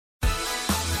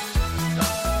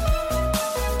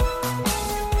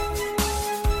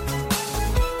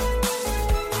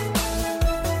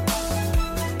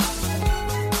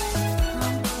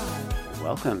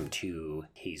Welcome to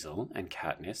Hazel and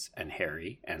Katniss and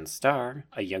Harry and Star,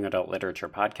 a young adult literature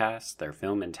podcast, their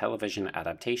film and television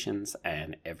adaptations,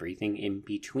 and everything in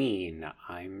between.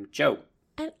 I'm Joe.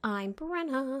 And I'm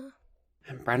Brenna.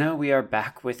 And Brenna, we are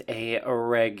back with a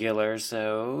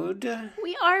regular-sode.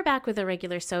 We are back with a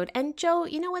regular-sode. And Joe,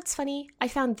 you know what's funny? I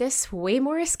found this way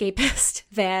more escapist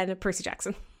than Percy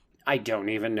Jackson. I don't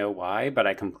even know why, but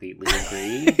I completely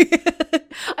agree.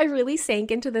 I really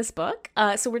sank into this book.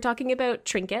 So we're talking about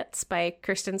Trinkets by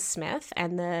Kirsten Smith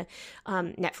and the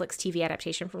Netflix TV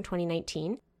adaptation from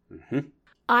 2019. Mm-hmm.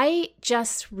 I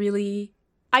just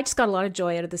got a lot of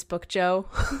joy out of this book, Joe.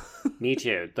 Me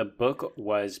too. The book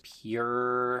was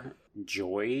pure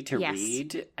joy to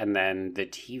read, and then the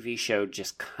TV show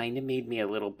just kind of made me a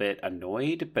little bit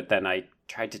annoyed, but then I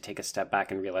tried to take a step back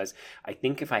and realize I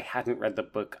think if I hadn't read the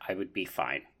book, I would be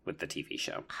fine with the TV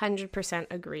show. 100%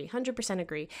 agree. 100%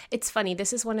 agree. It's funny.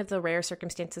 This is one of the rare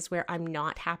circumstances where I'm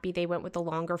not happy they went with the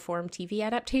longer form TV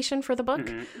adaptation for the book.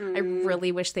 Mm-hmm. I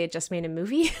really wish they had just made a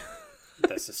movie.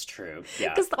 This is true.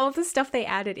 Yeah. Because all the stuff they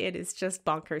added in is just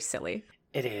bonkers silly.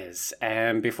 It is.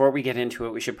 And before we get into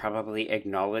it, we should probably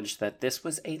acknowledge that this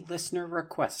was a listener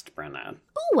request, Brenna.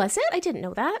 Oh, was it? I didn't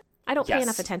know that. I don't pay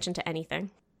enough attention to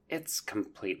anything. It's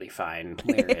completely fine.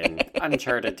 We're in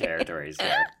uncharted territories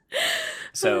there.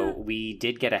 So we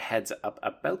did get a heads up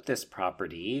about this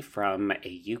property from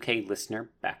a UK listener,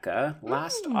 Becca,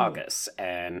 last August.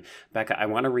 And Becca, I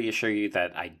want to reassure you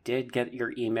that I did get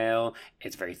your email.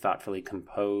 It's very thoughtfully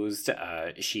composed.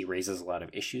 She raises a lot of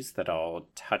issues that I'll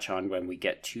touch on when we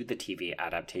get to the TV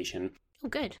adaptation. Oh,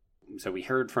 good. So we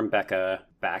heard from Becca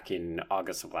back in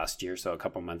August of last year, so a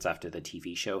couple months after the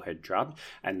TV show had dropped.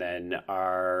 And then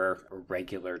our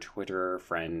regular Twitter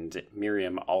friend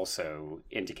Miriam also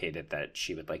indicated that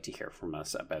she would like to hear from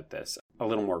us about this a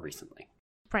little more recently.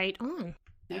 Right on.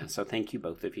 Yeah, so thank you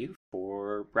both of you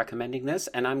for recommending this,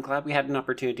 and I'm glad we had an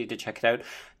opportunity to check it out.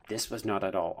 This was not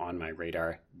at all on my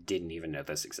radar. Didn't even know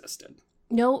this existed.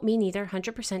 No, me neither.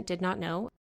 100% did not know.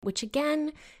 Which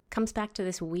again comes back to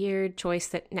this weird choice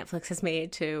that Netflix has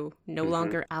made to no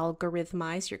longer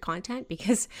algorithmize your content,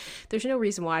 because there's no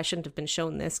reason why I shouldn't have been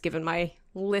shown this given my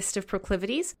list of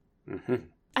proclivities. Mm-hmm.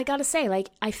 I gotta say,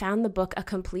 I found the book a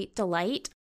complete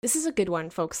delight. This is a good one,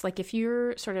 folks. If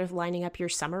you're sort of lining up your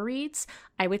summer reads,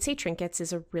 I would say Trinkets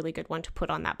is a really good one to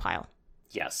put on that pile.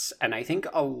 Yes, and I think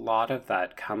a lot of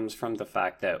that comes from the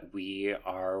fact that we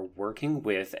are working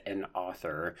with an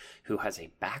author who has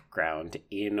a background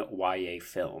in YA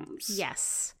films.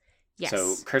 Yes. Yes.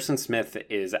 So Kirsten Smith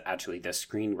is actually the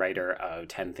screenwriter of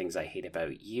 10 Things I Hate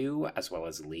About You, as well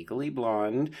as Legally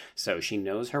Blonde. So she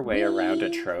knows her way around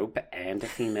a trope and a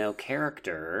female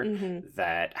character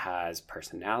that has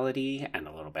personality and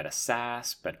a little bit of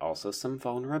sass, but also some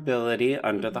vulnerability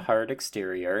under the hard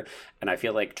exterior. And I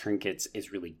feel like Trinkets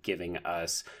is really giving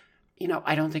us,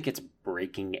 I don't think it's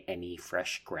breaking any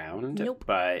fresh ground,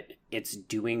 but it's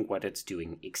doing what it's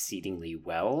doing exceedingly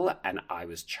well. And I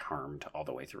was charmed all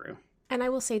the way through. And I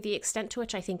will say the extent to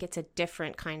which I think it's a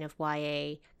different kind of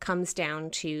YA comes down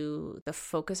to the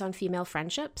focus on female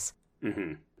friendships.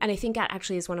 Mm-hmm. And I think that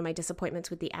actually is one of my disappointments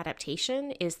with the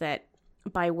adaptation, is that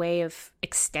by way of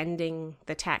extending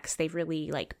the text, they've really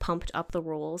pumped up the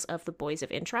roles of the boys of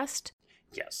interest.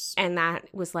 Yes. And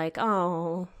that was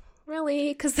oh,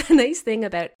 really? Because the nice thing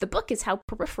about the book is how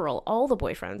peripheral all the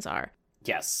boyfriends are.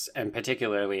 Yes, and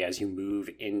particularly as you move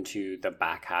into the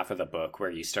back half of the book where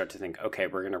you start to think, okay,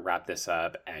 we're going to wrap this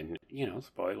up. And,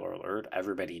 spoiler alert,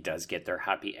 everybody does get their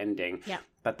happy ending. Yeah.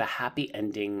 But the happy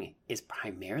ending is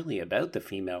primarily about the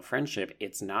female friendship.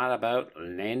 It's not about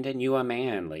landing you a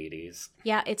man, ladies.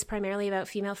 Yeah, it's primarily about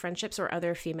female friendships or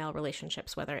other female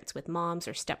relationships, whether it's with moms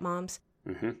or stepmoms.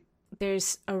 Mm-hmm.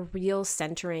 There's a real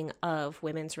centering of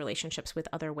women's relationships with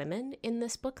other women in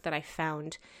this book that I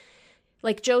found...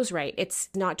 Joe's right, it's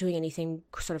not doing anything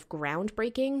sort of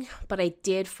groundbreaking, but I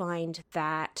did find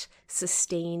that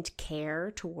sustained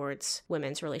care towards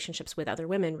women's relationships with other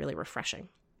women really refreshing.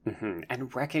 Mm-hmm.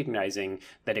 And recognizing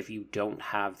that if you don't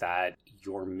have that,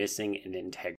 you're missing an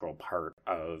integral part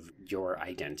of your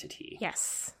identity.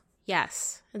 Yes.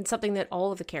 And something that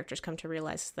all of the characters come to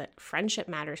realize is that friendship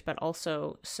matters, but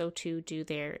also so too do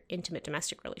their intimate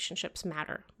domestic relationships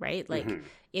matter, right?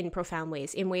 In profound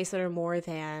ways, in ways that are more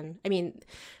than,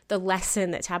 the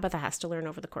lesson that Tabitha has to learn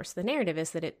over the course of the narrative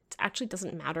is that it actually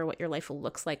doesn't matter what your life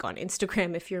looks like on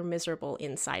Instagram if you're miserable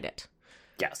inside it.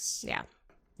 Yes. Yeah.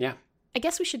 I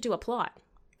guess we should do a plot.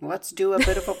 Let's do a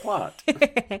bit of a plot.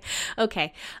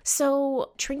 Okay.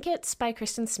 So Trinkets by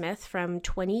Kirsten Smith from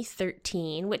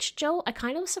 2013, which, Joe, I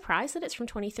kind of was surprised that it's from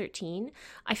 2013.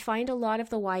 I find a lot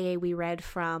of the YA we read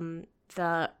from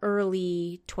the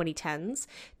early 2010s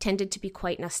tended to be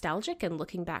quite nostalgic and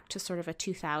looking back to sort of a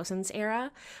 2000s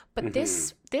era. But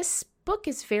this book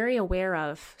is very aware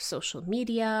of social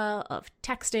media, of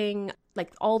texting,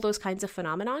 like all those kinds of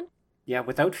phenomenon. Yeah,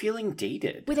 without feeling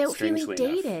dated. Without feeling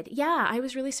dated. Enough. Yeah, I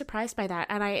was really surprised by that.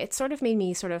 And it sort of made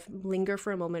me sort of linger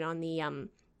for a moment on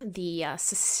the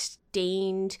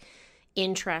sustained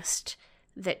interest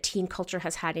that teen culture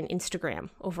has had in Instagram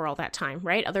over all that time,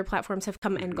 right? Other platforms have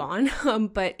come and gone,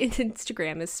 but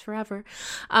Instagram is forever.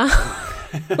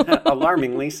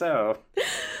 Alarmingly so.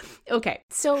 Okay,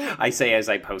 so... I say as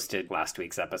I posted last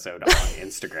week's episode on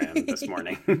Instagram this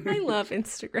morning. I love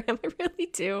Instagram. I really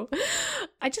do.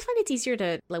 I just find it's easier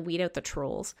to weed out the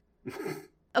trolls.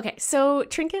 Okay, so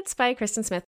Trinkets by Kristen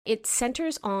Smith. It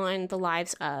centers on the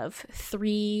lives of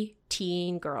 3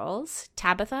 teen girls,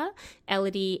 Tabitha,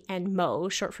 Elodie, and Mo,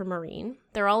 short for Maureen.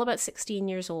 They're all about 16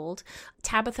 years old.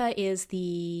 Tabitha is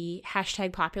the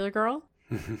 #popular girl.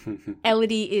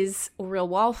 Elodie is a real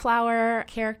wallflower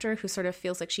character who sort of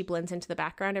feels like she blends into the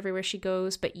background everywhere she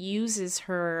goes, but uses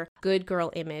her good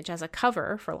girl image as a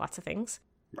cover for lots of things.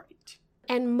 Right.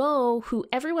 And Mo, who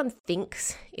everyone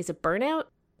thinks is a burnout,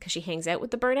 because she hangs out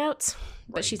with the burnouts,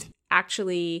 but she's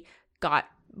actually got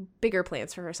bigger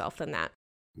plans for herself than that.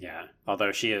 Yeah,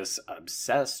 although she is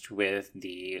obsessed with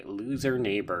the loser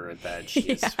neighbor that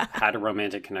she's had a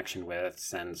romantic connection with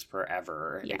since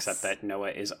forever, except that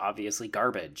Noah is obviously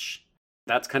garbage.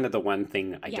 That's kind of the one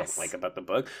thing I don't like about the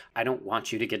book. I don't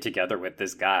want you to get together with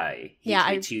this guy. He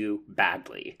treats you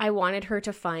badly. I wanted her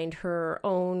to find her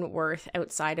own worth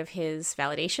outside of his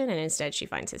validation, and instead she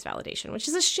finds his validation, which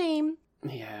is a shame.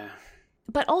 Yeah.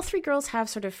 But all 3 girls have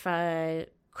sort of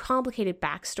complicated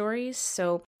backstories.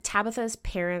 So Tabitha's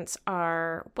parents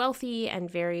are wealthy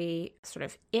and very sort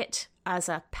of as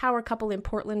a power couple in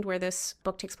Portland where this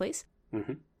book takes place.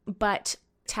 Mm-hmm. But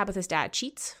Tabitha's dad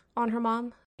cheats on her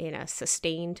mom in a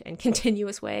sustained and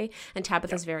continuous way, and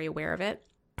Tabitha's very aware of it.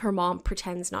 Her mom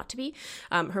pretends not to be.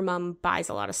 Her mom buys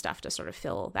a lot of stuff to sort of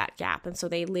fill that gap. And so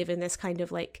they live in this kind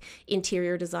of like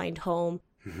interior designed home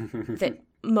that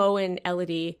Mo and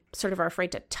Elodie sort of are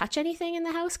afraid to touch anything in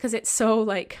the house because it's so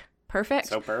like perfect.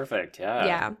 So perfect, yeah.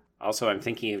 Yeah. Also, I'm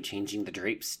thinking of changing the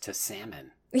drapes to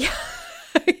salmon. Yeah.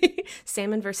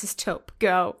 Salmon versus taupe.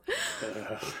 Go.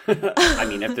 I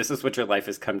mean, if this is what your life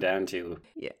has come down to.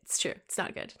 Yeah, it's true. It's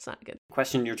not good. It's not good.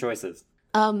 Question your choices.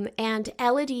 And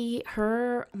Elodie,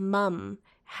 her mum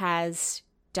has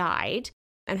died.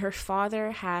 And her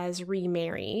father has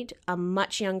remarried a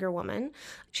much younger woman.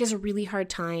 She has a really hard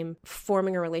time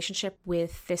forming a relationship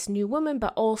with this new woman,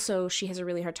 but also she has a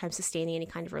really hard time sustaining any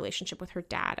kind of relationship with her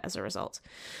dad as a result.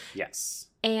 Yes.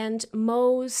 And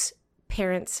Mo's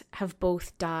parents have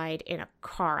both died in a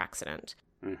car accident.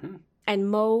 Mm-hmm. And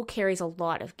Mo carries a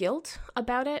lot of guilt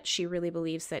about it. She really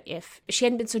believes that if she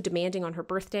hadn't been so demanding on her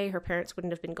birthday, her parents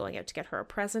wouldn't have been going out to get her a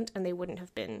present and they wouldn't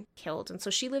have been killed. And so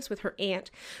she lives with her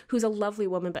aunt, who's a lovely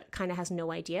woman, but kind of has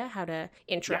no idea how to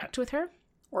interact with her.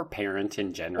 Or parent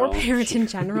in general.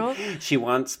 She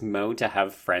wants Mo to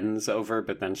have friends over,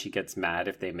 but then she gets mad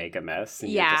if they make a mess.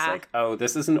 And you're just like, oh,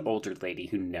 this is an older lady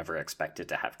who never expected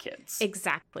to have kids.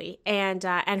 Exactly. And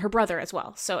her brother as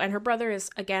well. And her brother is,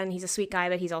 again, he's a sweet guy,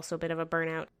 but he's also a bit of a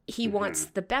burnout. He wants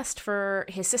the best for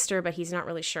his sister, but he's not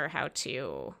really sure how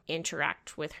to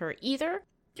interact with her either.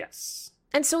 Yes.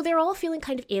 And so they're all feeling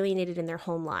kind of alienated in their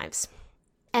home lives.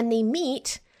 And they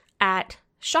meet at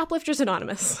Shoplifters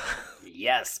Anonymous.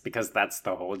 Yes, because that's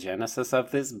the whole genesis of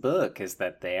this book, is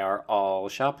that they are all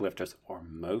shoplifters, or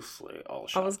mostly all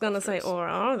shoplifters. I was going to say, or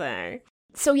are they?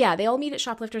 So yeah, they all meet at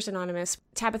Shoplifters Anonymous.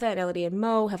 Tabitha and Elodie and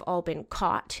Mo have all been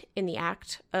caught in the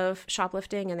act of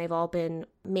shoplifting, and they've all been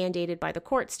mandated by the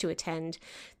courts to attend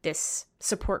this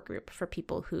support group for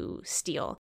people who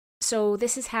steal. So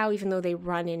this is how, even though they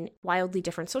run in wildly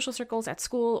different social circles at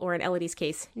school, or in Elodie's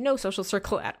case, no social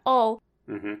circle at all,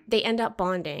 they end up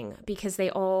bonding because they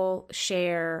all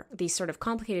share these sort of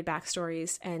complicated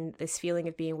backstories and this feeling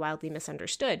of being wildly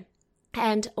misunderstood.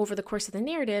 And over the course of the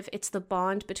narrative, it's the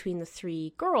bond between the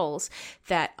 3 girls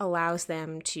that allows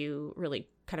them to really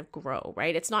kind of grow,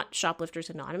 right? It's not Shoplifters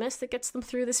Anonymous that gets them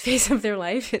through this phase of their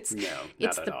life. It's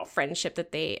the friendship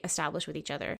that they establish with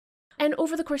each other. And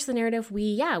over the course of the narrative,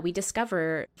 we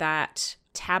discover that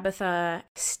Tabitha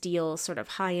steals sort of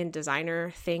high-end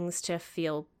designer things to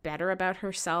feel better about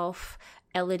herself.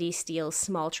 Elodie steals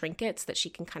small trinkets that she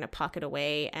can kind of pocket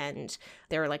away, and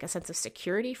they're like a sense of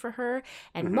security for her.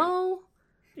 And Mo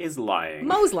is lying.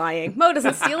 Mo's lying. Mo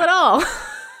doesn't steal at all.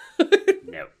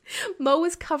 No. Mo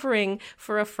is covering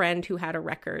for a friend who had a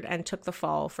record and took the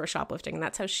fall for shoplifting. And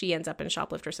that's how she ends up in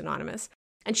Shoplifters Anonymous.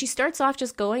 And she starts off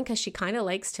just going because she kind of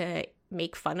likes to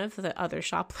make fun of the other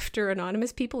shoplifter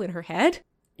anonymous people in her head.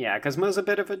 Yeah, because Mo's a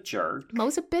bit of a jerk.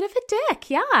 Mo's a bit of a dick,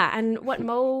 yeah. And what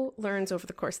Mo learns over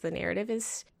the course of the narrative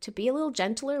is to be a little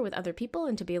gentler with other people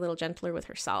and to be a little gentler with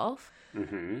herself.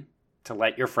 Mm-hmm. To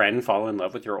let your friend fall in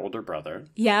love with your older brother.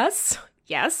 Yes.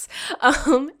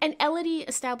 And Elodie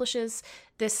establishes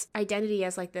this identity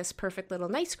as like this perfect little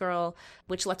nice girl,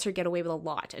 which lets her get away with a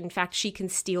lot. In fact, she can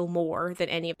steal more than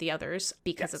any of the others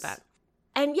because of that.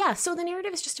 And yeah, so the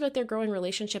narrative is just about their growing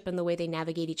relationship and the way they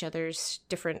navigate each other's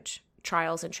different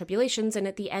trials and tribulations. And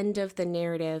at the end of the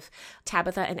narrative,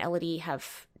 Tabitha and Elodie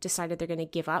have decided they're going to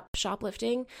give up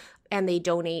shoplifting, and they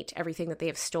donate everything that they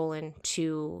have stolen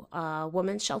to a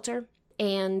women's shelter.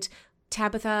 And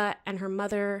Tabitha and her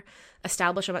mother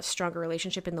establish a much stronger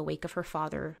relationship in the wake of her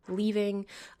father leaving.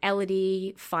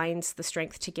 Elodie finds the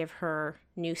strength to give her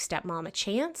new stepmom a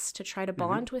chance to try to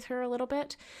bond with her a little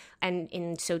bit. And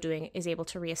in so doing, is able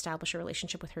to reestablish a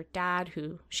relationship with her dad,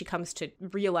 who she comes to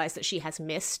realize that she has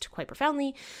missed quite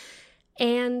profoundly.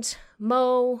 And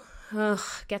Mo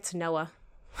gets Noah.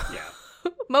 Yeah.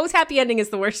 Mo's happy ending is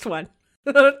the worst one.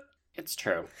 It's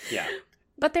true. Yeah.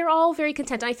 But they're all very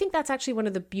content. I think that's actually one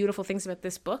of the beautiful things about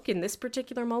this book in this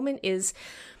particular moment is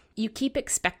you keep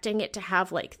expecting it to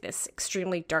have like this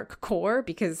extremely dark core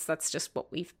because that's just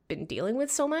what we've been dealing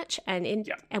with so much. And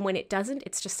and when it doesn't,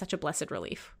 it's just such a blessed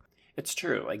relief. It's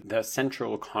true. Like the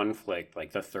central conflict,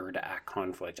 like the third act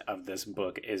conflict of this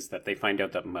book is that they find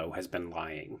out that Mo has been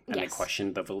lying and they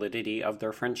question the validity of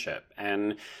their friendship.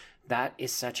 And that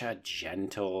is such a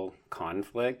gentle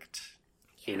conflict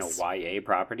in a YA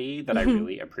property that I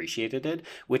really appreciated it,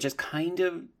 which is kind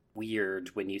of weird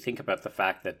when you think about the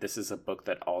fact that this is a book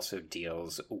that also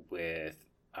deals with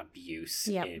abuse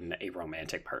in a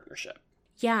romantic partnership.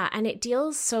 Yeah, and it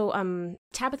deals, so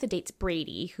Tabitha dates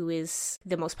Brady, who is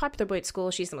the most popular boy at school.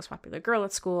 She's the most popular girl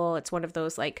at school. It's one of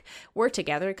those, like, we're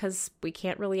together because we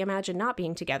can't really imagine not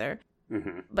being together.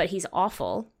 Mm-hmm. But he's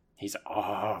awful. He's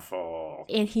awful.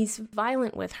 And he's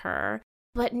violent with her,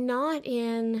 but not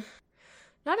in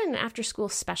an after-school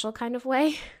special kind of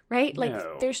way, right? No.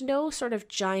 Like, there's no sort of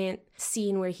giant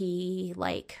scene where he,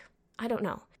 like, I don't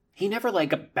know. He never,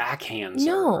 like, backhands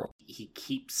her. He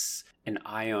keeps an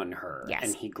eye on her,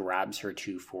 and he grabs her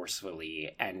too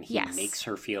forcefully, and he makes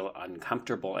her feel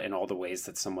uncomfortable in all the ways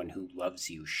that someone who loves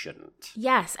you shouldn't.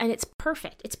 Yes, and it's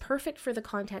perfect. It's perfect for the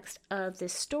context of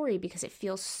this story because it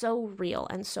feels so real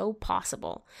and so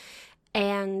possible.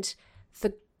 And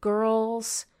the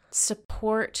girls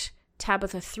support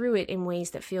Tabitha through it in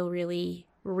ways that feel really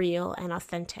real and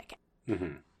authentic.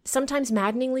 Mm-hmm. Sometimes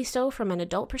maddeningly so from an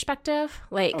adult perspective.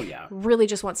 Like, really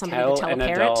just want somebody to tell a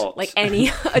parent. Adult. Like, any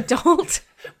adult.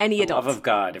 Any adult. Love of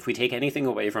God. If we take anything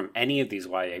away from any of these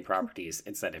YA properties,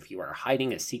 it's that if you are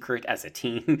hiding a secret as a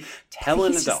teen, tell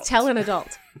an adult. Just tell an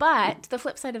adult. But the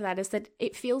flip side of that is that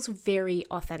it feels very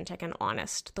authentic and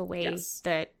honest, the way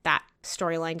that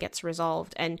storyline gets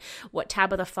resolved. And what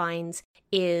Tabitha finds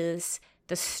is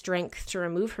the strength to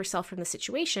remove herself from the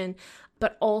situation,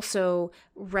 but also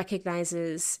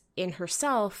recognizes in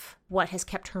herself what has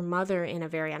kept her mother in a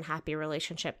very unhappy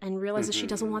relationship and realizes she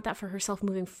doesn't want that for herself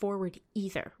moving forward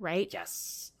either, right?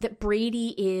 Yes. That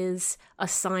Brady is a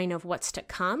sign of what's to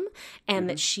come and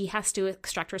that she has to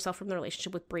extract herself from the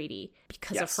relationship with Brady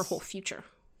because of her whole future.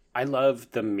 I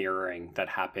love the mirroring that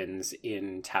happens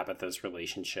in Tabitha's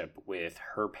relationship with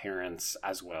her parents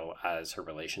as well as her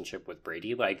relationship with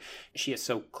Brady. Like, she is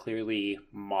so clearly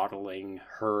modeling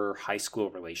her high school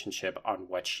relationship on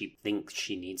what she thinks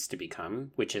she needs to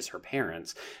become, which is her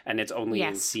parents. And it's only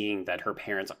in seeing that her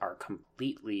parents are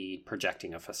completely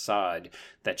projecting a facade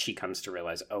that she comes to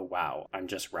realize, oh, wow, I'm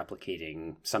just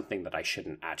replicating something that I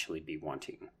shouldn't actually be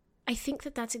wanting. I think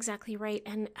that that's exactly right.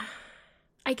 And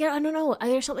I don't know.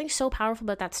 There's something so powerful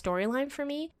about that storyline for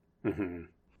me. Mm-hmm.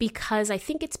 Because I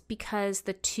think it's because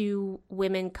the two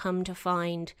women come to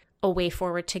find a way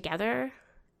forward together.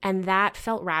 And that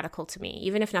felt radical to me,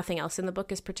 even if nothing else in the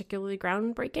book is particularly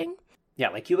groundbreaking. Yeah,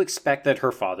 like you expect that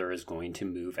her father is going to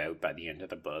move out by the end of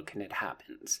the book, and it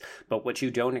happens. But what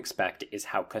you don't expect is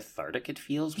how cathartic it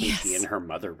feels when she and her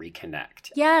mother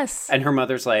reconnect. Yes. And her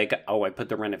mother's like, oh, I put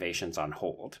the renovations on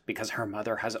hold, because her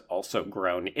mother has also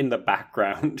grown in the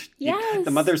background. Yes. The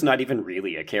mother's not even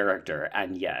really a character,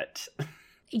 and yet...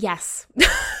 Yes.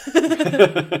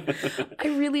 I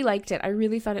really liked it. I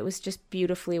really thought it was just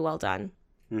beautifully well done.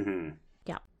 Mm-hmm.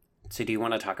 Yeah. So do you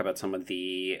want to talk about some of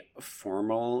the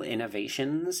formal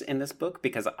innovations in this book?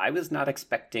 Because I was not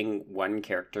expecting one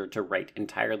character to write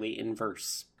entirely in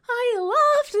verse. I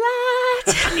loved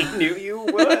that. I knew you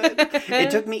would.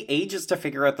 It took me ages to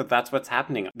figure out that that's what's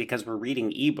happening because we're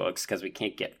reading ebooks because we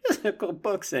can't get physical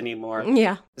books anymore.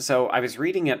 Yeah. So I was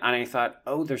reading it and I thought,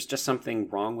 oh, there's just something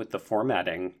wrong with the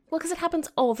formatting. Well, because it happens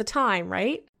all the time,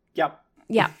 right? Yep.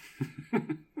 Yeah.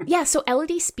 Yeah, so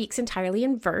Elodie speaks entirely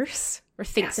in verse, or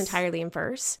thinks entirely in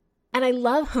verse. And I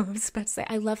love, I was about to say,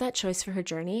 I love that choice for her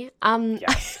journey.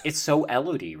 Yes, it's so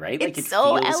Elodie, right? Like it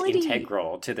so feels Elodie.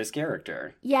 integral to this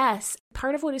character. Yes.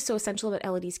 Part of what is so essential about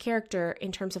Elodie's character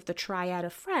in terms of the triad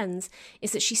of friends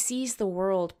is that she sees the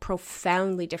world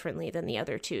profoundly differently than the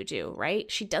other two do,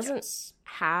 right? She doesn't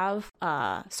have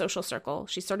a social circle.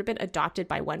 She's sort of been adopted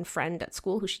by one friend at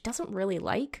school who she doesn't really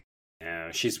like.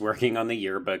 Yeah, she's working on the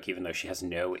yearbook even though she has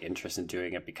no interest in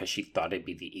doing it because she thought it'd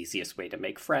be the easiest way to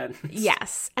make friends.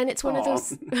 Yes. And it's one of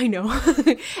those, I know.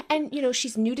 And, you know,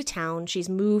 she's new to town. She's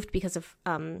moved because of,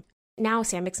 now,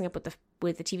 see, I'm mixing up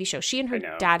with the TV show. She and her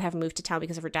dad have moved to town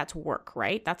because of her dad's work,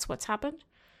 right? That's what's happened?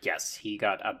 Yes, he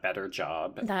got a better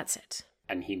job. That's it.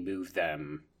 And he moved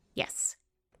them. Yes.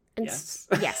 And yes?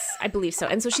 Yes, I believe so.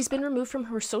 And so she's been removed from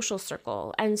her social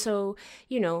circle. And so,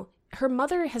 you know, her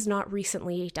mother has not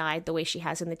recently died the way she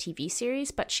has in the TV series,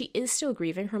 but she is still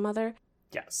grieving her mother.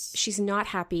 Yes. She's not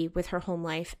happy with her home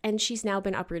life, and she's now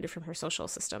been uprooted from her social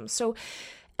system. So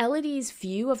Elodie's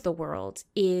view of the world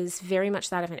is very much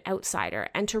that of an outsider.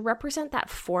 And to represent that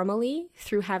formally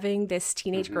through having this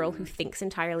teenage girl who thinks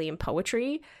entirely in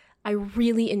poetry, I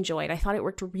really enjoyed. I thought it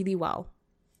worked really well.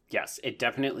 Yes, it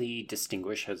definitely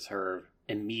distinguishes her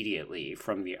immediately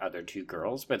from the other two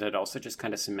girls, but it also just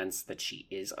kind of cements that she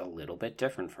is a little bit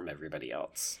different from everybody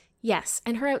else. Yes,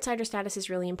 and her outsider status is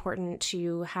really important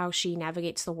to how she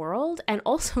navigates the world and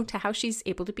also to how she's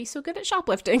able to be so good at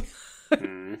shoplifting.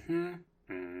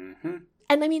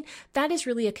 And I mean, that is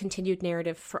really a continued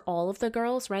narrative for all of the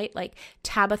girls, right? Like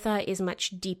Tabitha is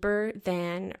much deeper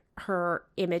than her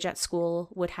image at school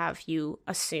would have you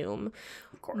assume.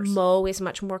 Of course. Mo is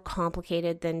much more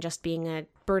complicated than just being a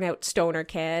burnout stoner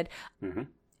kid.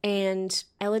 And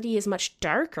Elodie is much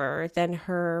darker than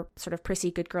her sort of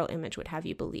prissy good girl image would have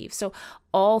you believe. So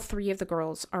all three of the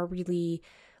girls are really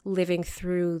living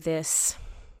through this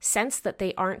sense that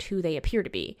they aren't who they appear to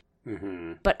be.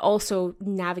 But also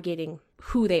navigating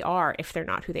who they are if they're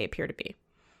not who they appear to be.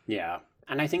 Yeah.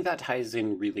 And I think that ties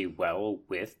in really well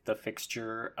with the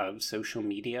fixture of social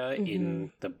media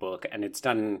in the book. And it's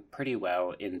done pretty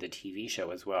well in the TV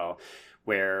show as well,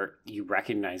 where you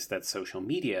recognize that social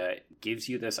media gives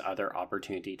you this other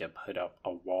opportunity to put up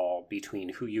a wall between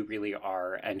who you really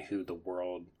are and who the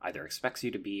world either expects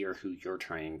you to be or who you're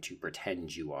trying to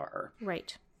pretend you are.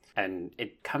 Right. And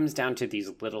it comes down to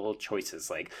these little choices.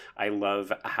 Like, I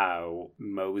love how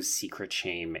Mo's secret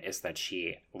shame is that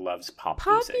she loves pop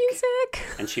music.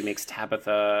 And she makes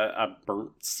Tabitha a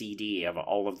burnt CD of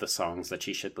all of the songs that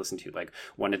she should listen to. Like,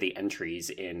 one of the entries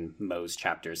in Mo's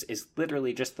chapters is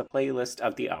literally just the playlist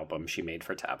of the album she made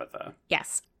for Tabitha.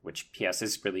 Yes. Which, P.S.,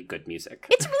 is really good music.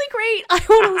 It's really great. I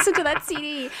want to listen to that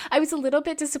CD. I was a little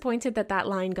bit disappointed that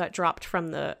line got dropped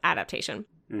from the adaptation.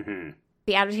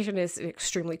 The adaptation is an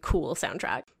extremely cool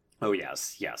soundtrack. Oh,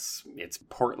 yes, yes. It's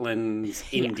Portland's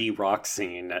indie rock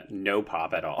scene, no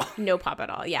pop at all. No pop at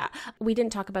all, yeah. We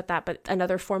didn't talk about that, but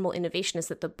another formal innovation is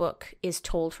that the book is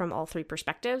told from all three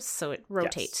perspectives, so it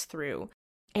rotates through.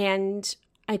 And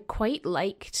I quite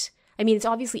liked, I mean, it's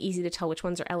obviously easy to tell which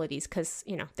ones are Elodie's because,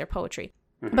 you know, they're poetry.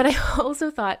 But I also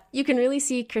thought you can really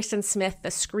see Kristen Smith, the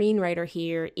screenwriter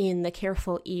here, in the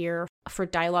careful ear for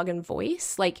dialogue and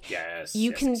voice. Like,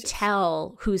 you can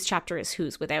tell whose chapter is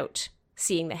whose without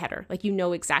seeing the header. Like, you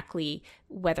know exactly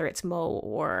whether it's Mo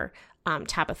or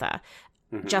Tabitha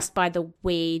just by the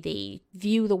way they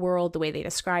view the world, the way they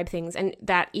describe things. And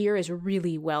that ear is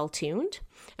really well tuned.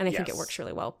 And I think it works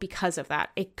really well because of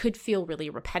that. It could feel really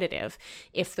repetitive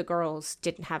if the girls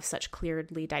didn't have such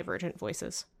clearly divergent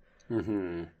voices.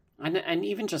 And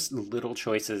even just little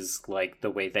choices like the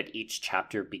way that each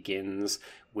chapter begins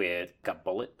with a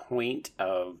bullet point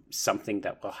of something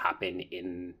that will happen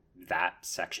in that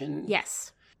section.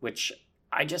 Yes. Which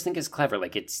I just think is clever.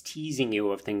 Like, it's teasing you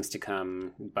of things to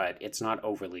come, but it's not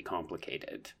overly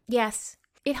complicated. Yes.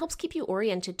 It helps keep you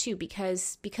oriented too,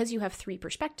 because you have three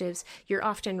perspectives, you're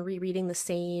often rereading the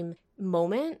same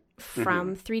moment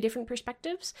from three different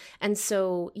perspectives. And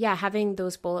so, yeah, having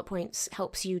those bullet points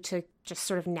helps you to just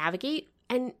sort of navigate.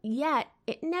 And yet,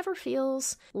 it never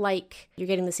feels like you're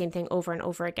getting the same thing over and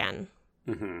over again.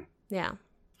 Yeah.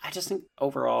 I just think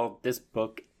overall, this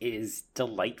book is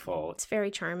delightful. It's very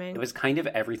charming. It was kind of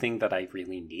everything that I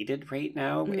really needed right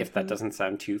now, if that doesn't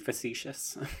sound too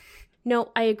facetious. No,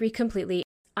 I agree completely.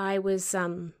 I was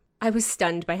I was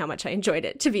stunned by how much I enjoyed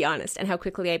it, to be honest, and how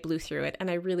quickly I blew through it.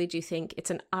 And I really do think it's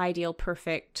an ideal,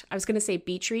 perfect, I was going to say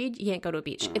beach read. You can't go to a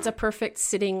beach. It's a perfect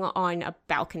sitting on a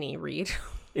balcony read.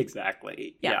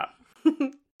 Exactly. Yeah.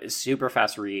 Super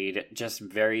fast read, just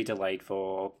very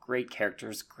delightful, great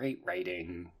characters, great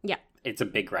writing. Yeah. It's a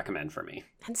big recommend for me.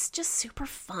 And it's just super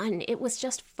fun. It was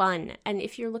just fun. And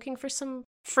if you're looking for some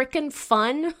freaking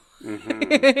fun,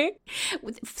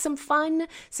 with some fun,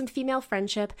 some female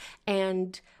friendship,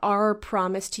 and our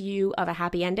promise to you of a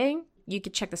happy ending, you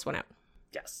could check this one out.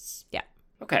 Yes. Yeah.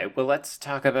 Okay, well, let's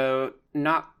talk about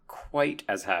not quite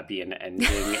as happy an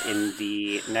ending in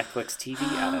the Netflix TV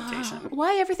adaptation.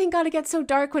 Why everything gotta get so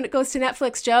dark when it goes to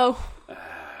Netflix, Joe?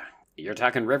 You're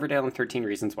talking Riverdale and 13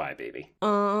 Reasons Why, baby.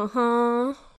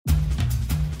 Uh-huh.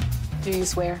 Do you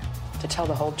swear to tell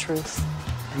the whole truth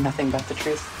and nothing but the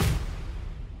truth?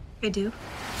 I do.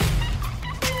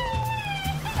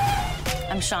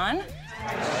 I'm Sean,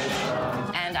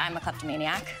 and I'm a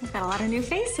kleptomaniac. We've got a lot of new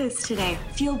faces today.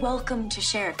 Feel welcome to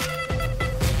share.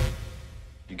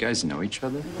 You guys know each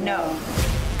other? No.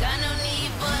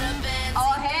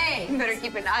 Oh, hey! You better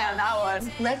keep an eye on that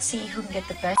one. Let's see who can get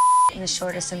the best in the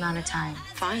shortest amount of time.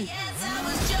 Fine.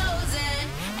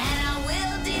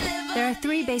 There are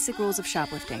 3 basic rules of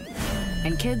shoplifting.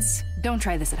 And kids, don't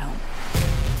try this at home.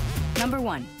 Number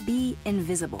 1, be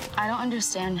invisible. I don't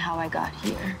understand how I got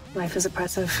here. Life is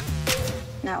oppressive.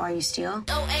 Now, are you steal?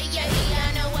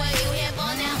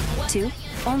 2,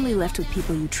 only lift with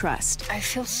people you trust. I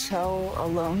feel so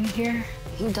alone here.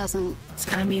 Who doesn't? It's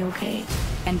gonna be okay.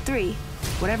 And 3,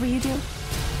 whatever you do,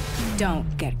 don't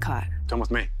get caught. Come with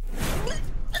me.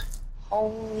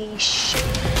 Holy shit.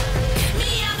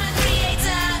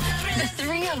 The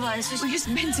 3 of us were just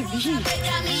meant to be.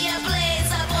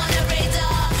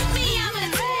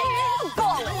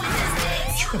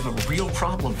 You have a real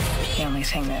problem. The only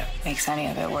thing that makes any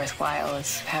of it worthwhile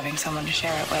is having someone to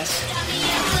share it with.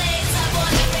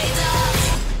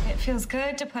 It feels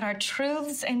good to put our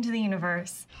truths into the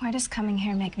universe. Why does coming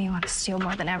here make me want to steal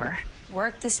more than ever?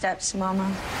 Work the steps,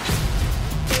 Mama.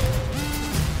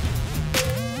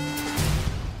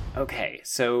 Okay,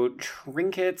 so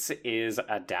Trinkets is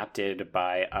adapted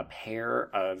by a pair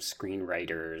of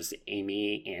screenwriters,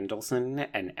 Amy Andelson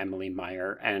and Emily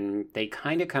Meyer, and they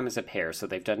kind of come as a pair. So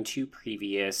they've done 2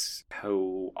 previous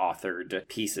co-authored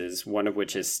pieces, one of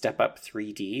which is Step Up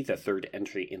 3D, the 3rd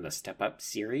entry in the Step Up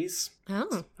series. Oh.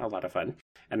 It's a lot of fun.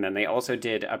 And then they also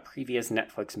did a previous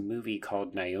Netflix movie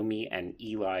called Naomi and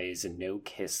Eli's No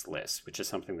Kiss List, which is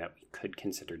something that we could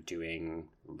consider doing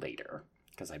later.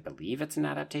 Because I believe it's an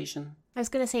adaptation. I was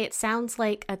going to say, it sounds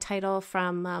like a title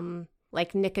from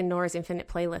like Nick and Nora's Infinite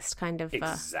Playlist kind of.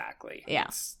 Exactly. Yeah.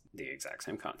 It's the exact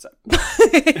same concept.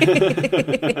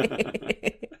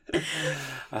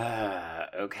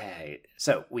 Okay.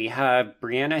 So we have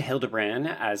Brianna Hildebrand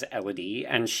as Elodie,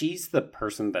 and she's the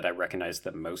person that I recognize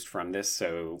the most from this.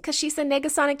 So Because she's the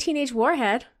Negasonic Teenage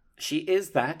Warhead. she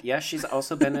is that. Yes, she's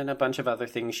also been in a bunch of other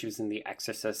things. She was in the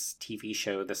Exorcist TV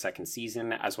show, the 2nd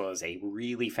season, as well as a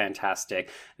really fantastic,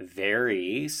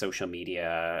 very social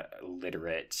media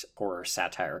literate horror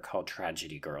satire called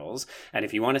Tragedy Girls. And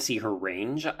if you want to see her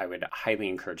range, I would highly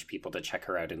encourage people to check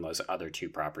her out in those other 2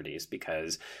 properties,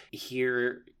 because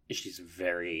here she's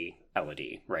very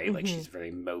Elodie, right? Mm-hmm. Like, she's very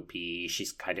mopey.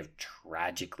 She's kind of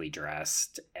tragically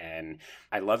dressed. And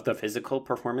I love the physical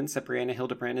performance that Brianna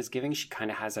Hildebrand is giving. She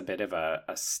kind of has a bit of a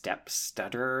step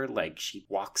stutter. Like, she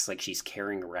walks like she's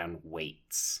carrying around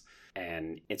weights.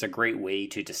 And it's a great way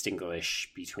to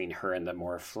distinguish between her and the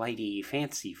more flighty,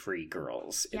 fancy-free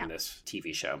girls in this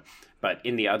TV show. But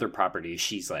in the other properties,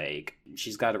 she's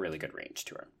got a really good range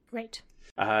to her. Right.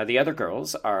 The other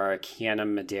girls are Kiana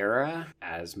Madeira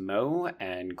as Mo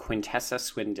and Quintessa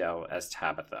Swindell as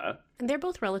Tabitha. And they're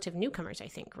both relative newcomers, I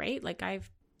think, right? Like, I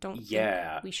don't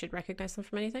think we should recognize them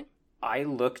from anything. I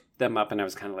looked them up and I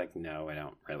was kind of like, no, I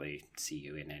don't really see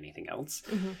you in anything else.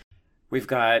 Mm-hmm. We've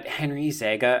got Henry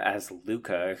Zaga as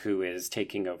Luca, who is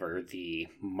taking over the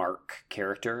Mark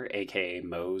character, aka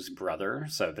Mo's brother.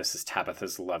 So this is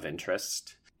Tabitha's love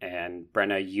interest. And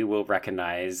Brenna, you will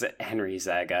recognize Henry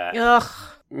Zaga. Ugh.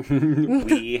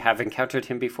 We have encountered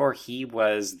him before. He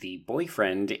was the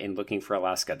boyfriend in Looking for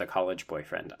Alaska, the college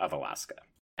boyfriend of Alaska.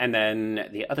 And then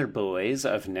the other boys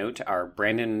of note are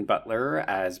Brandon Butler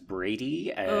as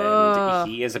Brady, and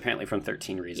he is apparently from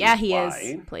 13 Reasons Why. Yeah, he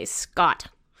is. Plays Scott.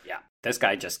 Yeah, this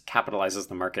guy just capitalizes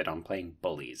the market on playing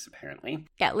bullies, apparently.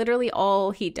 Yeah, literally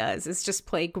all he does is just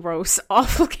play gross,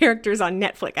 awful characters on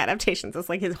Netflix adaptations. It's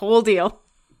like his whole deal.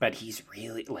 But he's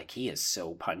really, he is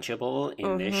so punchable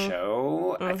in this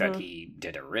show. I thought he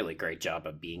did a really great job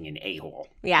of being an a-hole.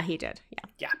 Yeah, he did.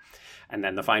 Yeah. And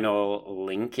then the final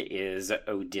link is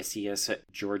Odysseus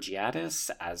Georgiadis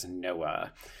as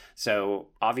Noah. So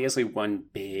obviously one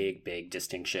big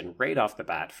distinction right off the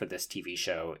bat for this TV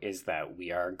show is that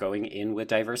we are going in with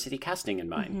diversity casting in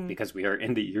mind because we are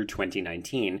in the year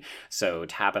 2019. So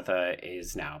Tabitha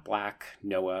is now Black,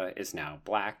 Noah is now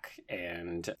Black,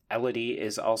 and Elodie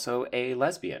is also a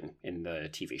lesbian in the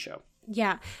TV show.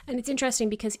 Yeah, and it's interesting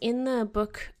because in the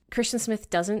book, Kirsten Smith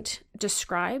doesn't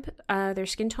describe their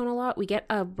skin tone a lot. We get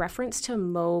a reference to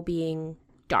Mo being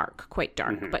dark, quite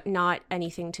dark, but not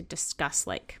anything to discuss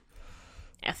like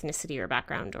ethnicity or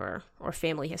background or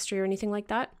family history or anything like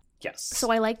that. Yes.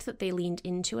 So I liked that they leaned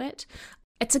into it.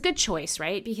 It's a good choice,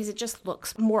 right? Because it just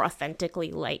looks more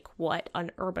authentically like what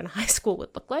an urban high school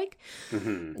would look like.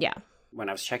 Yeah. When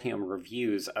I was checking on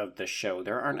reviews of the show,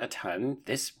 there aren't a ton.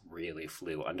 This really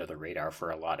flew under the radar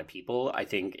for a lot of people. I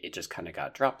think it just kind of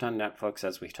got dropped on Netflix,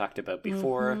 as we've talked about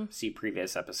before. See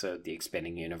previous episode, The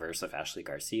Expanding Universe of Ashley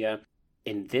Garcia.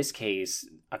 In this case,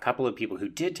 a couple of people who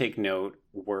did take note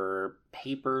were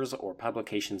papers or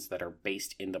publications that are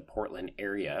based in the Portland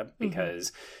area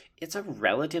because it's a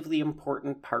relatively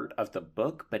important part of the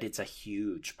book, but it's a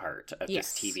huge part of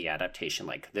this TV adaptation.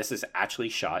 Like, this is actually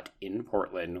shot in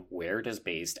Portland, where it is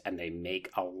based, and they make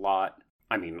a lot...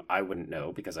 I mean, I wouldn't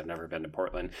know because I've never been to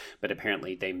Portland, but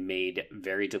apparently they made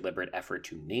very deliberate effort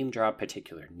to name drop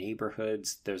particular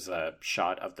neighborhoods. There's a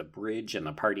shot of the bridge in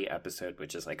the party episode,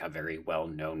 which is like a very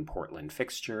well-known Portland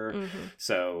fixture.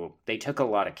 So they took a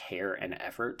lot of care and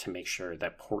effort to make sure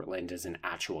that Portland is an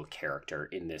actual character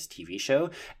in this TV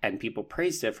show. And people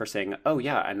praised it for saying, oh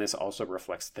yeah, and this also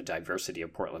reflects the diversity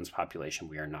of Portland's population.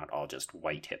 We are not all just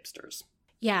white hipsters.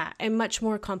 Yeah, and much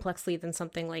more complexly than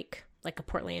something like a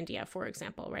Portlandia, for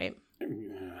example, right?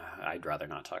 I'd rather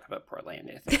not talk about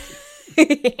Portlandia.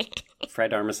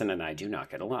 Fred Armisen and I do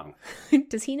not get along.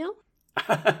 Does he know?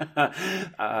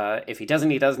 If he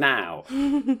doesn't, he does now.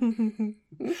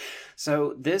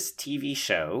 So this TV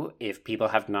show, if people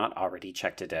have not already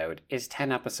checked it out, is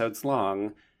 10 episodes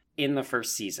long in the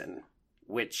first season,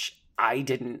 which I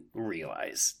didn't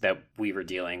realize that we were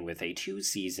dealing with a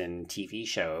 2-season TV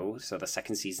show. So the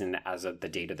second season, as of the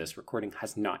date of this recording,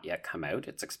 has not yet come out.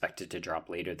 It's expected to drop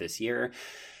later this year.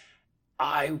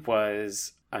 I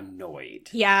was annoyed.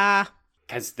 Yeah.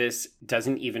 Because this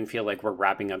doesn't even feel like we're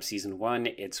wrapping up season 1.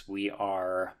 We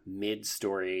are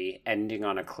mid-story, ending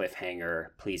on a cliffhanger.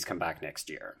 Please come back next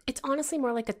year. It's honestly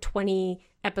more like a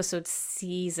 20-episode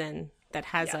season that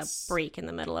has a break in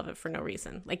the middle of it for no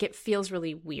reason. Like, it feels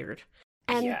really weird.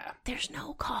 And there's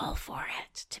no call for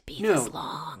it to be this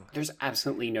long. There's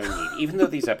absolutely no need. Even though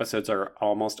these episodes are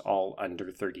almost all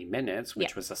under 30 minutes,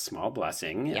 which was a small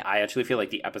blessing, I actually feel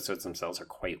like the episodes themselves are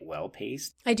quite well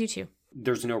paced. I do too.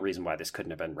 There's no reason why this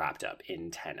couldn't have been wrapped up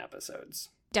in 10 episodes.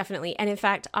 Definitely. And in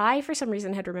fact, I, for some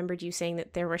reason, had remembered you saying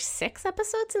that there were 6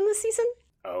 episodes in this season.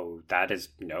 Oh, that is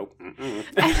nope.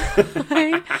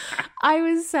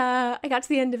 I got to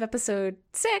the end of episode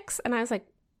 6 and I was like,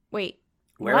 wait,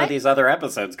 where are these other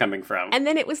episodes coming from? And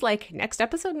then it was like next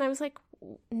episode and I was like,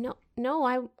 no,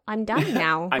 I'm done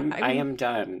now. I am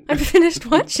done. I'm finished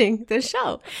watching the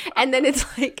show. And then it's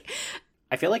like,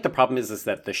 I feel like the problem is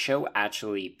that the show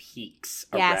actually peaks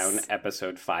around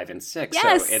episode 5 and 6.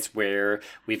 Yes. So it's where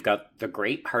we've got the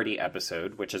Great Party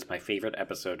episode, which is my favorite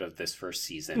episode of this first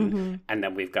season. And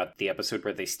then we've got the episode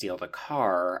where they steal the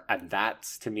car. And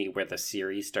that's, to me, where the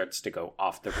series starts to go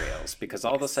off the rails. Because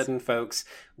all of a sudden, folks,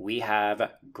 we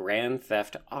have Grand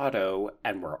Theft Auto,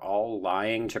 and we're all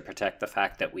lying to protect the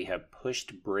fact that we have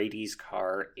pushed Brady's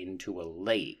car into a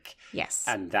lake. Yes.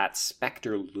 And that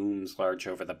specter looms large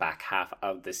over the back half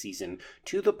of the season,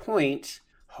 to the point,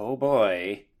 oh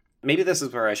boy, maybe this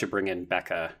is where I should bring in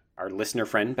Becca, our listener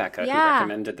friend Becca, who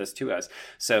recommended this to us.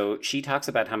 So she talks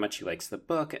about how much she likes the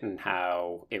book and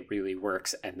how it really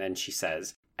works, and then she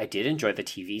says, I did enjoy the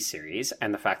TV series,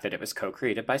 and the fact that it was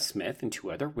co-created by Smith and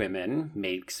 2 other women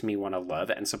makes me want to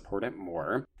love and support it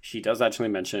more. She does actually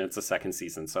mention it's the second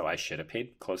season, so I should have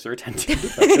paid closer attention to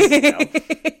Becca's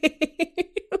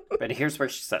But here's where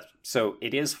she says, so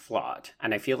it is flawed,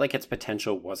 and I feel like its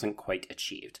potential wasn't quite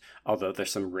achieved. Although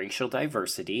there's some racial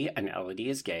diversity, and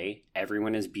Elodie is gay,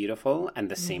 everyone is beautiful, and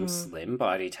the same slim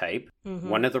body type.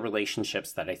 One of the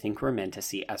relationships that I think we're meant to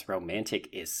see as romantic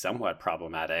is somewhat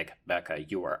problematic. Becca,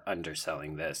 you are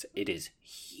underselling this. It is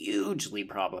hugely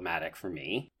problematic for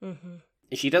me.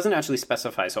 She doesn't actually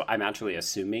specify, so I'm actually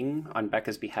assuming on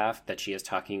Becca's behalf that she is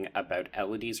talking about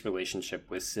Elodie's relationship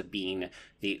with Sabine,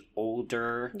 the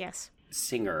older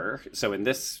singer. So in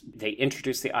this, they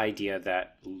introduce the idea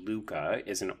that Luca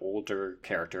is an older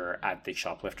character at the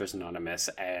Shoplifters Anonymous,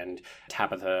 and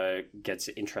Tabitha gets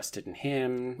interested in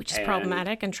him. Which is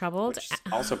problematic and troubled. Which is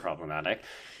also problematic.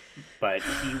 But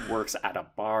he works at a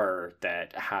bar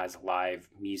that has live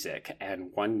music.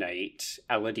 And one night,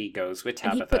 Elodie goes with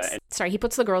Tabitha. He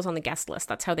puts the girls on the guest list.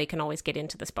 That's how they can always get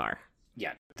into this bar.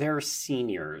 Yeah, they're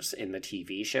seniors in the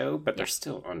TV show, but they're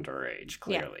still underage,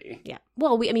 clearly. Yeah.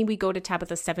 Well, we go to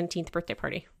Tabitha's 17th birthday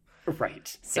party.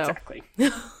 Right, exactly.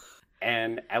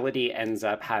 And Elodie ends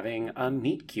up having a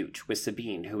meet-cute with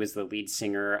Sabine, who is the lead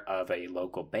singer of a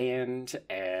local band.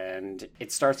 And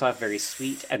it starts off very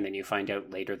sweet, and then you find out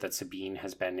later that Sabine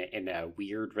has been in a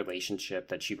weird relationship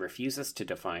that she refuses to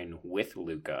define with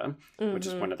Luca, which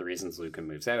is one of the reasons Luca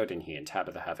moves out, and he and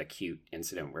Tabitha have a cute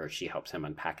incident where she helps him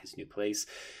unpack his new place.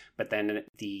 But then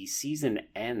the season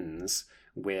ends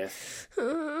with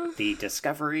the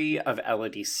discovery of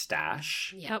Elodie's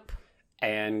stash. Yep.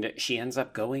 And she ends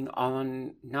up going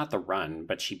on, not the run,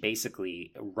 but she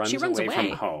basically runs away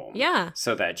from home. Yeah.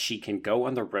 So that she can go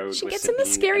on the road she with gets Sabine in the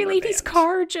scary lady's band.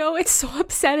 car, Joe. It's so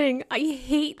upsetting. I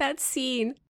hate that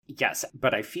scene. Yes,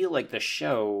 but I feel like the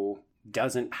show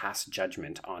doesn't pass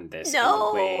judgment on this in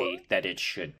the way that it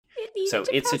should. So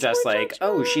it suggests like,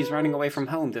 oh, she's running away from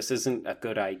home. This isn't a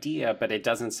good idea. But it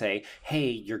doesn't say, hey,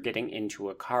 you're getting into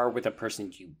a car with a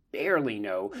person you barely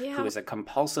know who is a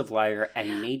compulsive liar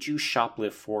and made you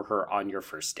shoplift for her on your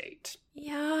first date.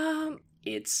 Yeah.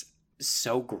 It's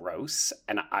so gross,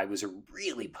 and I was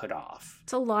really put off.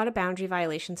 It's a lot of boundary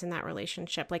violations in that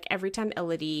relationship. Like every time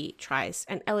Elodie tries,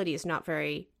 and Elodie is not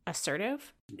very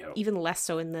assertive. No. Even less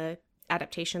so in the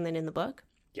adaptation than in the book.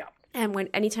 Yeah. And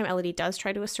anytime Elodie does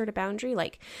try to assert a boundary,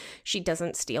 like she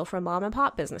doesn't steal from mom and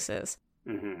pop businesses.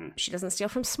 Mm-hmm. She doesn't steal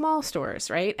from small stores,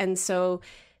 right? And so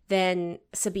then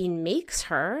Sabine makes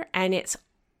her, and it's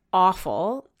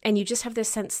awful. And you just have this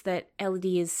sense that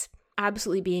Elodie is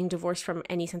absolutely being divorced from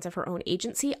any sense of her own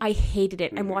agency. I hated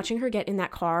it. And watching her get in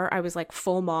that car, I was like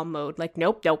full mom mode. Like,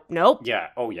 nope. Yeah.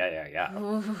 Oh, yeah.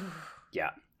 Yeah.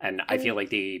 And I feel like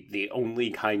the only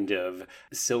kind of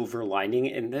silver lining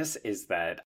in this is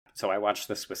that, so I watched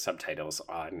this with subtitles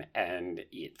on, and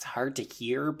it's hard to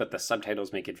hear, but the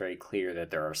subtitles make it very clear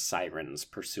that there are sirens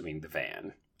pursuing the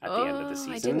van at the end of the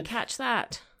season. I didn't catch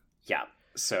that. Yeah.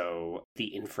 So the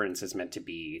inference is meant to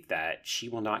be that she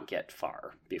will not get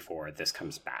far before this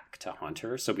comes back to haunt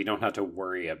her. So we don't have to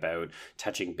worry about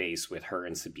touching base with her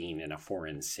and Sabine in a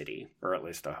foreign city, or at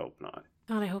least I hope not.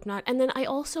 God, I hope not. And then I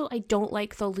don't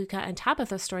like the Luca and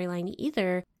Tabitha storyline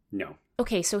either. No.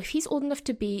 Okay, so if he's old enough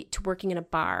to be working in a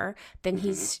bar, then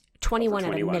he's 21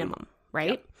 at a minimum, right?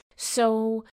 Yep.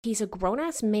 So he's a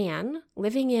grown-ass man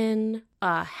living in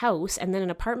a house and then an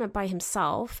apartment by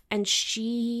himself, and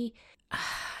she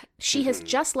has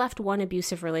just left one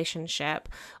abusive relationship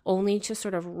only to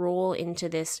sort of roll into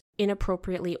this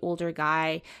inappropriately older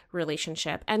guy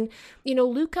relationship. And,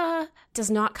 Luca does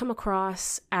not come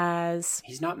across as...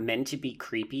 He's not meant to be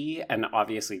creepy, and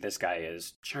obviously this guy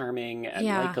is charming and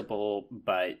likable,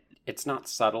 but it's not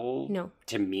subtle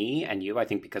to me and you, I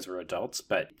think, because we're adults,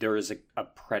 but there is a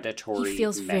predatory He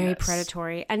feels menace. very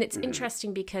predatory. And it's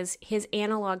interesting because his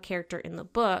analog character in the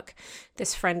book,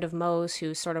 this friend of Moe's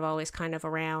who's sort of always kind of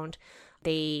around,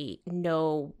 they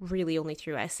know really only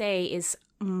through SA, is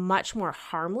much more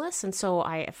harmless. And so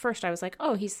at first I was like,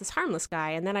 oh, he's this harmless guy.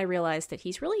 And then I realized that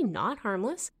he's really not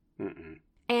harmless.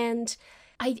 And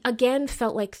I, again,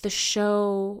 felt like the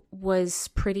show was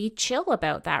pretty chill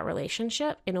about that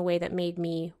relationship in a way that made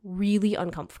me really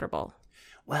uncomfortable.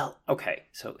 Well, okay,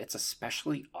 so it's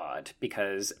especially odd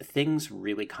because things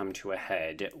really come to a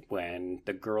head when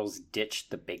the girls ditch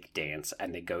the big dance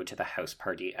and they go to the house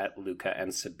party at Luca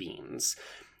and Sabine's.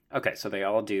 Okay, so they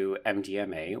all do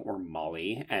MDMA or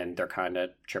Molly, and they're kind of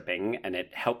tripping, and it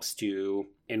helps to,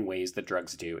 in ways that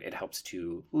drugs do, it helps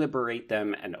to liberate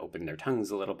them and open their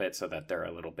tongues a little bit so that they're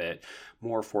a little bit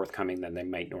more forthcoming than they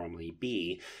might normally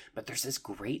be. But there's this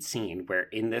great scene where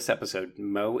in this episode,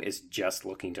 Mo is just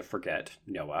looking to forget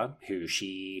Noah, who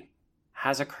she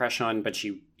has a crush on, but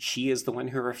she is the one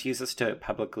who refuses to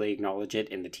publicly acknowledge it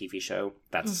in the TV show.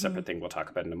 That's a separate thing we'll talk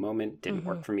about in a moment. Didn't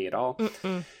work for me at all.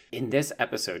 In this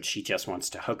episode, she just wants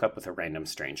to hook up with a random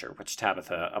stranger, which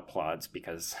Tabitha applauds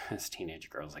because as teenage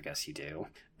girls, I guess you do.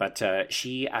 But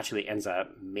she actually ends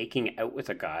up making out with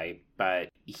a guy, but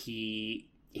he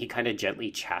kind of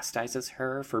gently chastises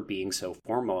her for being so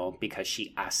formal because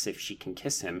she asks if she can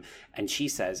kiss him, and she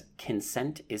says,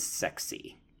 "Consent is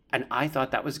sexy." And I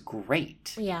thought that was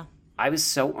great. Yeah. I was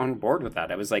so on board with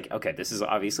that. I was like, okay, this is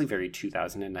obviously very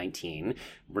 2019.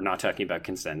 We're not talking about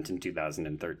consent in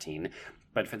 2013.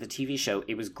 But for the TV show,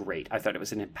 it was great. I thought it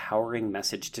was an empowering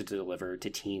message to deliver to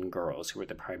teen girls who were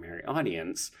the primary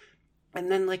audience.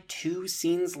 And then, like, 2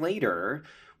 scenes later,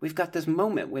 we've got this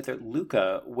moment with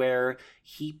Luca where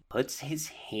he puts his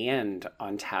hand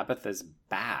on Tabitha's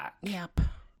back. Yep.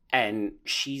 And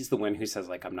she's the one who says,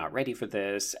 like, I'm not ready for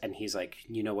this. And he's like,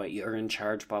 you know what? You're in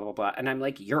charge, blah, blah, blah. And I'm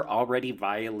like, you're already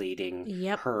violating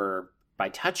her by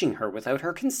touching her without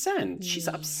her consent. She's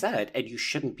upset and you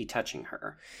shouldn't be touching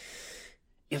her.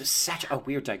 It was such a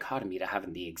weird dichotomy to have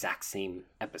in the exact same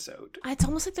episode. It's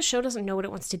almost like the show doesn't know what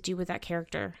it wants to do with that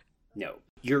character. No,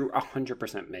 you're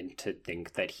 100% meant to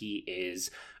think that he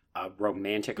is a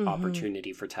romantic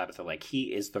opportunity for Tabitha. Like,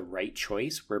 he is the right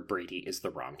choice where Brady is the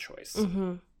wrong choice.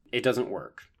 It doesn't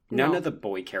work. None of the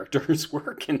boy characters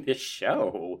work in this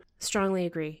show. Strongly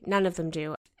agree. None of them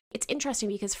do. It's interesting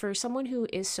because for someone who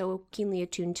is so keenly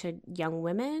attuned to young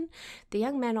women, the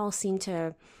young men all seem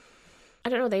to, I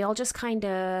don't know, they all just kind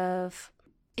of,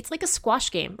 it's like a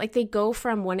squash game. Like, they go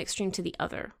from one extreme to the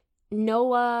other.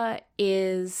 Noah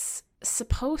is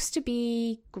supposed to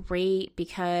be great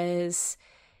because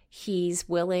he's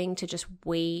willing to just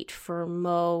wait for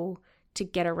Mo to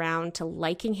get around to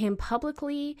liking him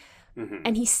publicly.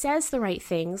 And he says the right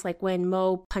things. Like, when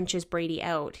Mo punches Brady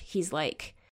out, he's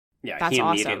like, yeah, that's he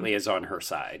awesome. immediately is on her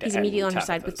side. He's immediately on her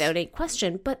side without a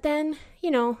question. But then, you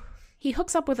know, he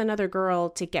hooks up with another girl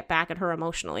to get back at her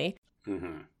emotionally.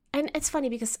 And it's funny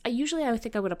because usually I would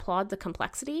think I would applaud the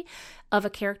complexity of a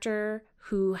character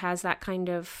who has that kind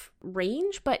of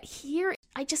range. But here,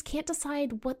 I just can't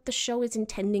decide what the show is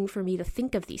intending for me to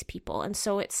think of these people. And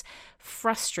so it's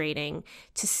frustrating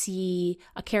to see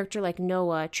a character like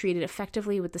Noah treated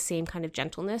effectively with the same kind of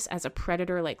gentleness as a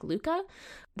predator like Luca.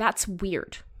 That's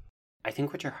weird. I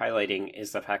think what you're highlighting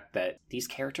is the fact that these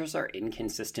characters are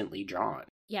inconsistently drawn.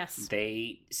 Yes.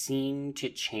 They seem to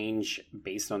change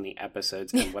based on the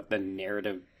episodes and what the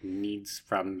narrative needs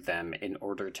from them in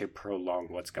order to prolong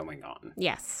what's going on.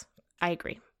 Yes, I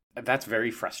agree. That's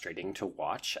very frustrating to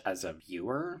watch as a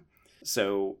viewer.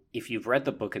 So if you've read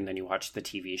the book and then you watch the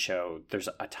TV show, there's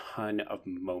a ton of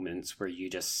moments where you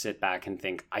just sit back and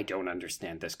think, I don't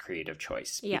understand this creative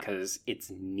choice because it's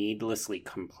needlessly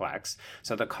complex.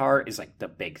 So the car is like the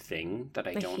big thing that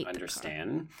I don't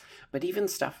understand. But even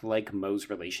stuff like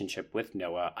Mo's relationship with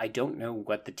Noah, I don't know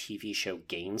what the TV show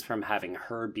gains from having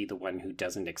her be the one who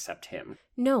doesn't accept him.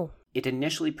 No. It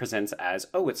initially presents as,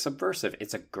 oh, it's subversive.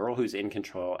 It's a girl who's in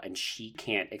control and she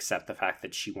can't accept the fact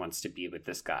that she wants to be with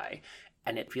this guy.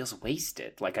 And it feels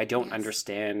wasted. Like, I don't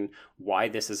understand why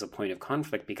this is a point of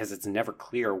conflict because it's never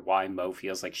clear why Mo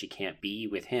feels like she can't be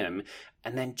with him.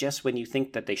 And then just when you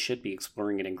think that they should be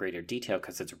exploring it in greater detail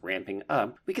because it's ramping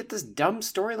up, we get this dumb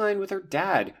storyline with her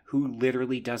dad who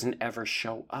literally doesn't ever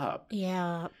show up.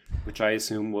 Yeah. Which I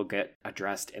assume will get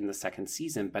addressed in the second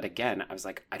season. But again, I was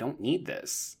like, I don't need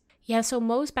this. Yeah, so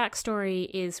Mo's backstory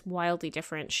is wildly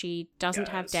different. She doesn't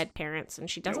have dead parents, and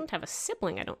she doesn't have a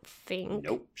sibling, I don't think.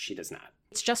 Nope, she does not.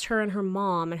 It's just her and her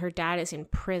mom, and her dad is in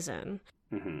prison.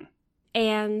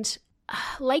 And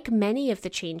like many of the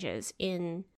changes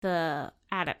in the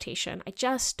adaptation, I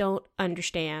just don't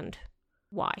understand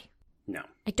why. No.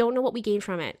 I don't know what we gain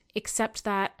from it, except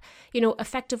that, you know,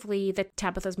 effectively the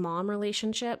Tabitha's mom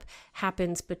relationship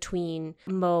happens between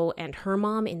Mo and her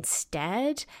mom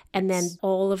instead. And then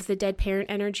all of the dead parent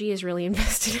energy is really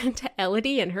invested into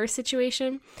Elodie and her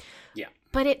situation. Yeah.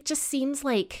 But it just seems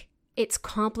like it's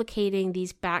complicating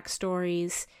these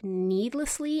backstories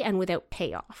needlessly and without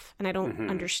payoff. And I don't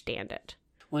understand it.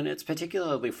 Well, and it's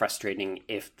particularly frustrating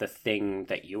if the thing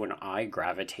that you and I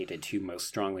gravitated to most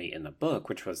strongly in the book,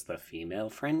 which was the female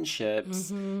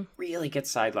friendships, really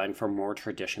gets sidelined for more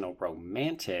traditional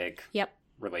romantic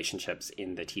relationships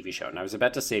in the TV show. And I was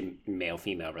about to say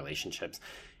male-female relationships.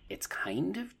 It's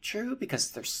kind of true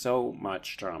because there's so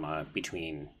much drama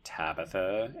between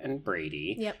Tabitha and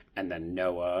Brady, and then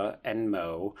Noah and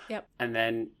Mo, and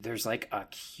then there's like a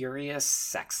curious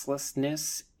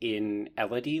sexlessness in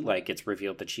Elodie. Like, it's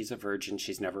revealed that she's a virgin,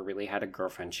 she's never really had a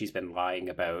girlfriend, she's been lying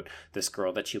about this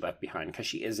girl that she left behind because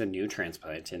she is a new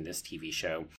transplant in this TV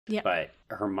show, but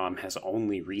her mom has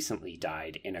only recently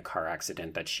died in a car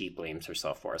accident that she blames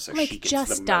herself for, so like, she gets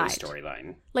just the Mo died.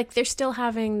 storyline. Like, they're still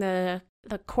having the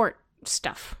court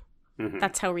stuff.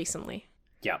 That's how recently.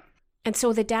 Yeah. And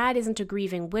so the dad isn't a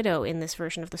grieving widow in this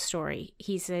version of the story.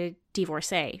 He's a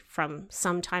divorcee from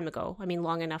some time ago. I mean,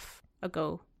 long enough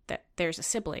ago that there's a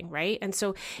sibling, right? And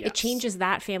so it changes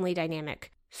that family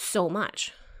dynamic so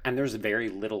much. And there's very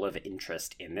little of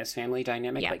interest in this family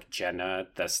dynamic. Yeah. Like Jenna,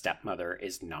 the stepmother,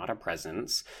 is not a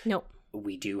presence. Nope.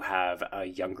 We do have a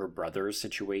younger brother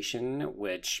situation,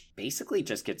 which basically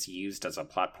just gets used as a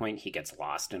plot point. He gets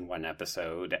lost in one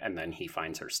episode, and then he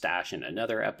finds her stash in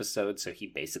another episode, so he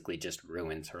basically just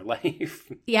ruins her life.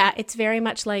 Yeah, it's very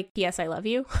much like, yes, I love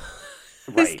you.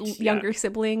 Right, This younger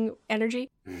sibling energy.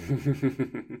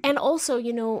 And also,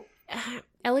 you know,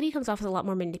 Elodie comes off as a lot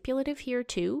more manipulative here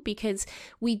too, because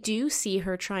we do see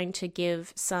her trying to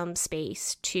give some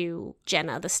space to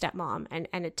Jenna, the stepmom,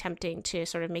 and attempting to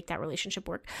sort of make that relationship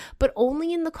work, but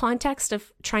only in the context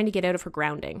of trying to get out of her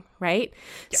grounding, right?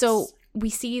 Yes. So we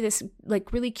see this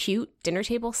like really cute dinner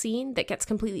table scene that gets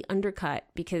completely undercut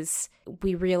because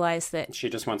we realize that She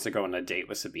just wants to go on a date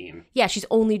with Sabine. yeah, she's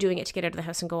only doing it to get out of the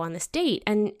house and go on this date.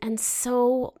 And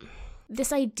so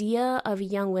this idea of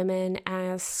young women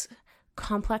as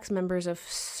complex members of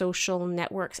social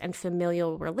networks and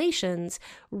familial relations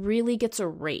really gets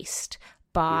erased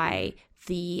by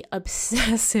the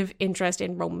obsessive interest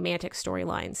in romantic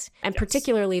storylines, and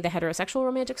particularly the heterosexual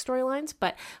romantic storylines,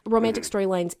 but romantic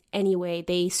storylines anyway,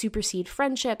 they supersede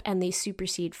friendship and they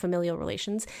supersede familial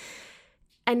relations.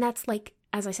 And that's like,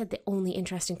 as I said, the only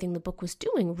interesting thing the book was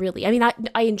doing, really. I mean,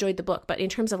 I enjoyed the book, but in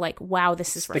terms of like, wow,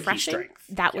 this is refreshing,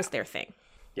 that was their thing.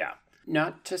 Yeah.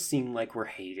 Not to seem like we're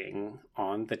hating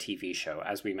on the TV show,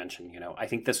 as we mentioned, you know, I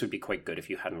think this would be quite good if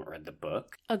you hadn't read the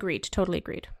book. Agreed. Totally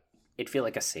agreed. It'd feel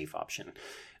like a safe option.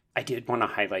 I did want to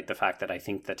highlight the fact that I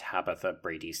think the Tabitha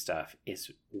Brady stuff is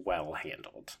well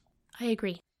handled. I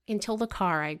agree. Until the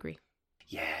car, I agree.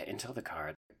 Yeah, until the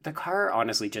car. The car,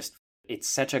 honestly, just, it's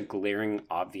such a glaring,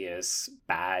 obvious,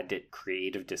 bad,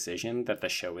 creative decision that the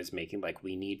show is making. Like,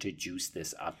 we need to juice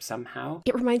this up somehow.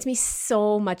 It reminds me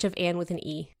so much of Anne with an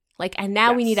E. Like, and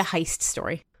now we need a heist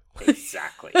story.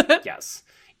 Exactly. Yes.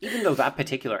 Even though that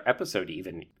particular episode,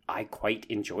 even, I quite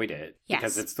enjoyed it. Yes.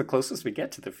 Because it's the closest we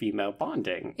get to the female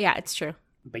bonding. Yeah, it's true.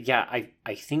 But yeah,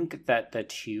 I think that the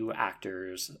two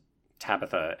actors,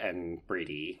 Tabitha and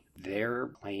Brady, they're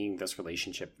playing this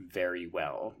relationship very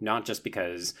well. Not just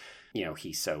because, you know,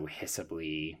 he's so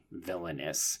hissably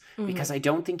villainous, because I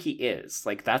don't think he is.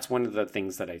 Like, that's one of the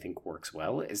things that I think works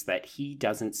well, is that he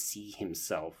doesn't see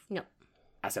himself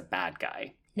as a bad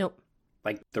guy. Nope.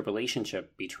 Like, the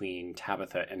relationship between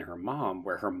Tabitha and her mom,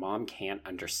 where her mom can't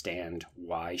understand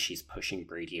why she's pushing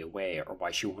Brady away or why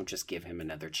she won't just give him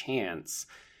another chance.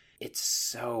 It's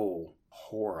so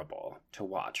horrible to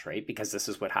watch, right? Because this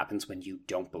is what happens when you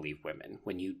don't believe women,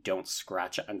 when you don't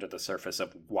scratch under the surface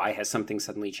of why has something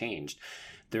suddenly changed.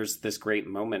 There's this great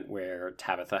moment where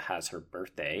Tabitha has her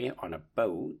birthday on a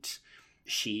boat.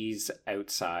 She's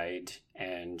outside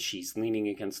and she's leaning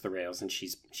against the rails, and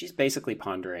she's basically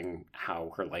pondering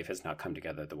how her life has not come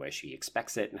together the way she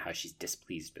expects it and how she's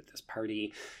displeased with this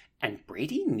party. And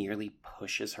Brady nearly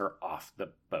pushes her off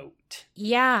the boat.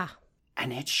 Yeah.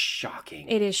 And it's shocking.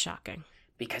 It is shocking.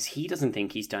 Because he doesn't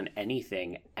think he's done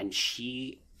anything, and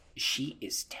she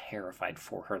is terrified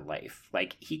for her life.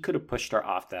 Like, he could have pushed her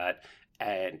off that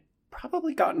and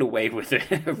probably gotten away with it,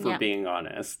 if we're being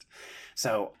honest.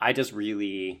 So I just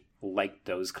really like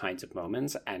those kinds of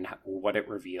moments and what it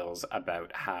reveals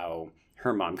about how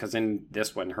her mom, because in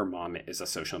this one, her mom is a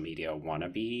social media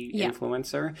wannabe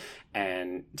influencer,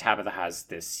 and Tabitha has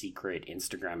this secret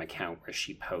Instagram account where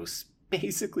she posts,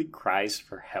 basically cries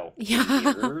for help for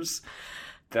years.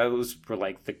 Those were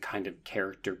like the kind of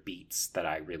character beats that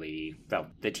I really felt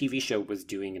the TV show was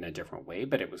doing in a different way,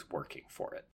 but it was working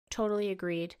for it. Totally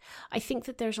agreed. I think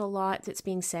that there's a lot that's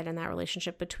being said in that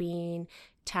relationship between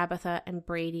Tabitha and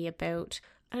Brady about,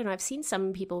 I don't know, I've seen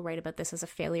some people write about this as a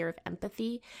failure of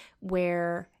empathy,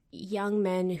 where young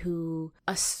men who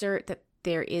assert that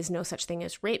there is no such thing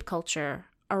as rape culture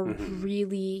are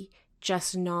really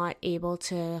just not able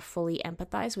to fully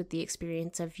empathize with the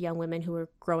experience of young women who are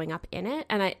growing up in it.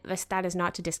 And that is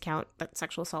not to discount that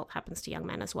sexual assault happens to young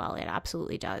men as well. It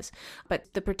absolutely does.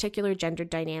 But the particular gender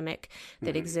dynamic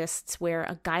that exists where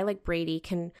a guy like Brady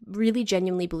can really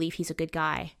genuinely believe he's a good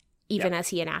guy, even as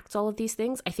he enacts all of these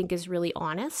things, I think is really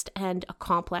honest and a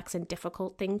complex and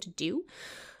difficult thing to do.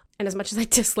 And as much as I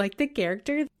dislike the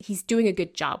character, he's doing a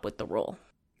good job with the role.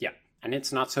 And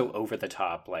it's not so over the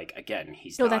top, like, again,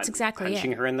 he's that's exactly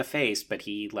punching her in the face, but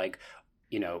he, like,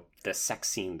 you know, the sex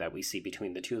scene that we see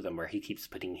between the two of them where he keeps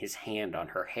putting his hand on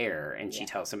her hair and she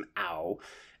tells him, ow,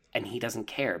 and he doesn't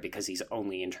care because he's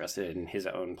only interested in his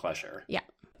own pleasure. Yeah.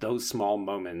 Those small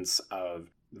moments of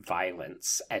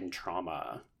violence and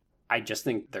trauma, I just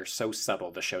think they're so subtle,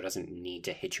 the show doesn't need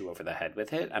to hit you over the head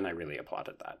with it, and I really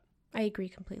applauded that. I agree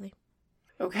completely.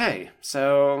 Okay,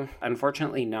 so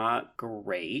unfortunately not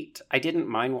great. I didn't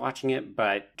mind watching it,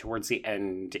 but towards the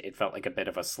end, it felt like a bit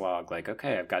of a slog. Like,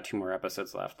 okay, I've got 2 more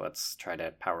episodes left. Let's try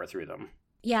to power through them.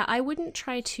 Yeah, I wouldn't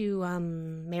try to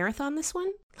marathon this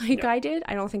one like I did.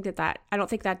 I don't think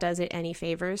that does it any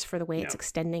favors for the way it's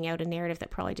extending out a narrative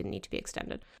that probably didn't need to be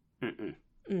extended.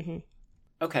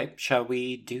 Okay, shall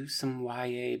we do some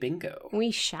YA bingo? We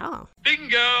shall.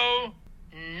 Bingo!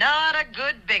 Not a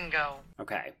good bingo.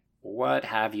 Okay, what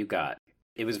have you got?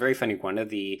 It was very funny. One of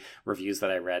the reviews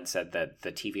that I read said that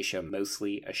the TV show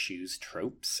mostly eschews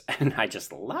tropes, and I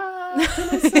just laughed to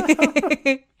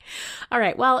myself. All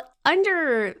right, well,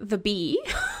 under the B,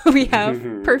 we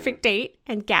have Perfect Date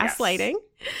and Gaslighting.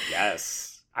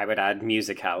 Yes. I would add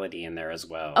musicality in there as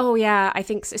well. Oh, yeah, I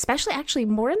think especially actually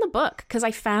more in the book, because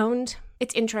I found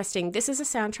it's interesting. This is a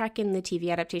soundtrack in the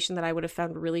TV adaptation that I would have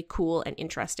found really cool and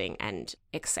interesting and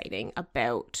exciting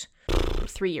about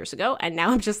 3 years ago. And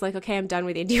now I'm just like, okay, I'm done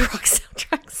with indie rock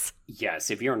soundtracks.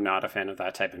 Yes, if you're not a fan of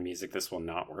that type of music, this will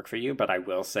not work for you. But I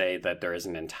will say that there is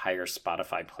an entire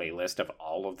Spotify playlist of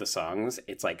all of the songs.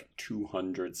 It's like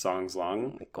 200 songs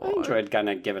long. I enjoyed kind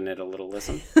of giving it a little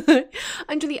listen.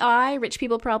 Under the Eye, Rich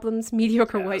People Problems,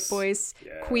 Mediocre White Boys,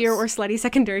 Queer or Slutty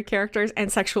Secondary Characters, and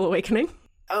Sexual Awakening.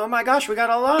 Oh my gosh, we got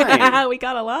a line! We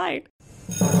got a line.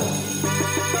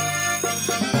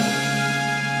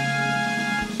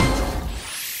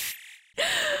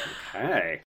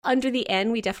 Okay. Under the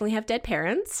N, we definitely have Dead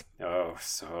Parents. Oh,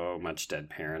 so much Dead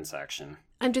Parents action.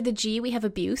 Under the G, we have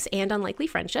Abuse and Unlikely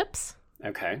Friendships.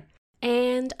 Okay.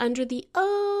 And under the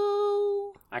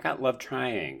O, I got Love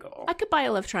Triangle. I could buy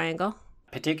a Love Triangle.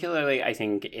 Particularly, I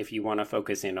think, if you want to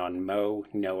focus in on Mo,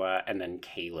 Noah, and then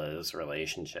Kayla's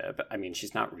relationship. I mean,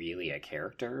 she's not really a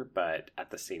character, but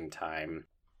at the same time,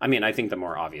 I mean, I think the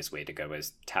more obvious way to go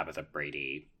is Tabitha,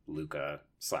 Brady, Luca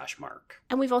 / Mark.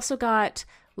 And we've also got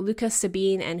Luca,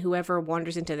 Sabine, and whoever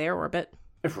wanders into their orbit.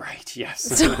 Right, yes.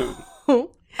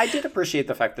 So I did appreciate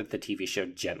the fact that the TV show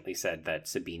gently said that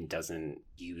Sabine doesn't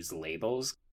use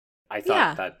labels. I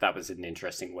thought that was an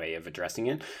interesting way of addressing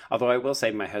it. Although I will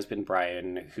say my husband,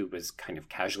 Brian, who was kind of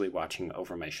casually watching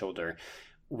over my shoulder,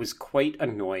 was quite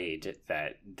annoyed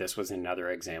that this was another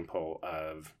example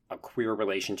of a queer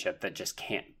relationship that just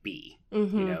can't be.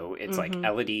 Mm-hmm. You know, it's like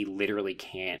Elodie literally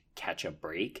can't catch a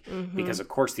break because, of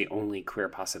course, the only queer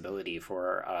possibility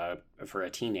for a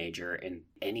teenager in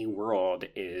any world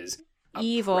is a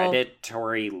evil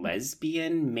predatory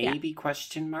lesbian, maybe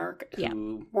question mark,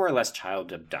 who more or less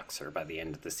child abducts her by the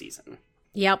end of the season.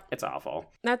 Yep. It's awful.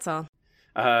 That's all.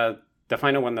 The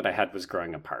final one that I had was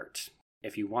Growing Apart.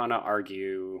 If you want to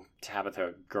argue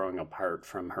Tabitha growing apart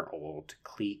from her old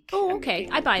clique, okay,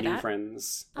 I buy new that.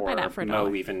 Friends, I'll or buy that for $1.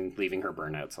 Mo even leaving her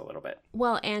burnouts a little bit.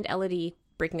 Well, and Elodie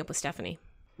breaking up with Stephanie.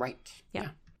 Right. Yeah.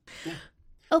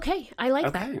 Okay, I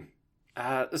like that.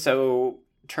 Okay. So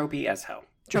tropey as hell.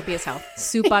 Tropey as hell.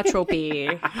 Super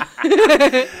tropey.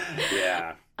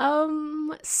 Yeah.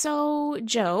 So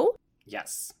Joe.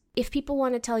 Yes. If people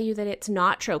want to tell you that it's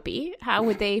not tropey, how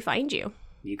would they find you?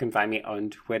 You can find me on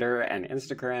Twitter and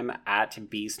Instagram at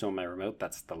B Stole My Remote.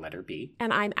 That's the letter B.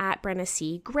 And I'm at Brenna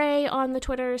C. Gray on the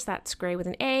Twitters. That's Gray with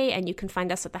an A. And you can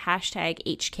find us at the hashtag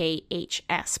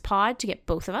HKHSPod to get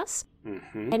both of us.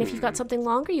 Mm-hmm. And if you've got something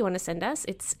longer you want to send us,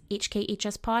 it's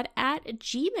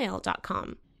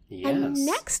hkhspod@gmail.com. Yes. And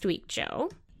next week,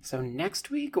 Joe. So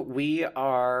next week we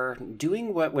are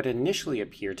doing what would initially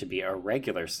appear to be a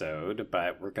regular sode,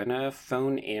 but we're gonna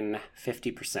phone in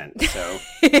 50%. So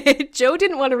Joe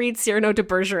didn't want to read Cyrano de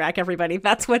Bergerac, everybody.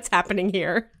 That's what's happening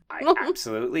here. I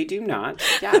absolutely do not.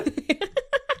 Yeah.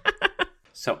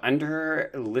 So under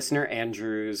listener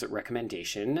Andrew's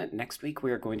recommendation, next week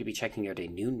we are going to be checking out a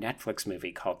new Netflix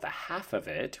movie called The Half of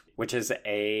It, which is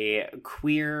a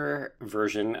queer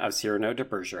version of Cyrano de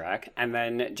Bergerac. And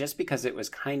then just because it was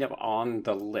kind of on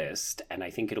the list, and I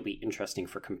think it'll be interesting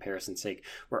for comparison's sake,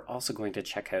 we're also going to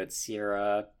check out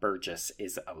Sierra Burgess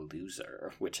is a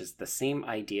Loser, which is the same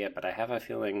idea, but I have a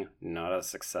feeling not as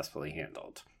successfully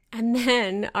handled. And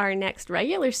then our next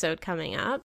regular sode coming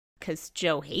up, because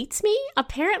Joe hates me,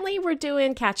 apparently we're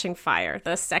doing Catching Fire,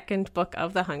 the second book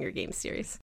of the Hunger Games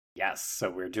series. Yes, so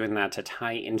we're doing that to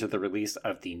tie into the release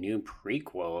of the new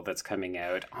prequel that's coming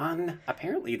out on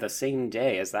apparently the same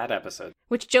day as that episode.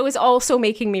 Which Joe is also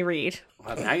making me read.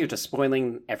 Well, now you're just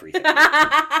spoiling everything.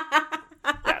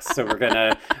 Yes, so we're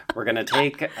gonna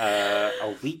take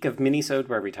a week of minisode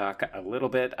where we talk a little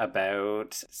bit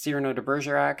about Cyrano de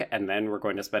Bergerac, and then we're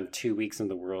going to spend 2 weeks in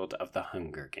the world of the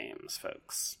Hunger Games,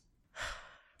 folks.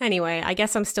 Anyway, I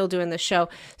guess I'm still doing the show.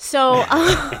 So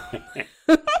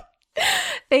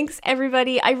Thanks,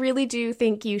 everybody. I really do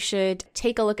think you should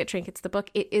take a look at Trinkets, the book.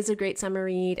 It is a great summer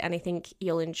read, and I think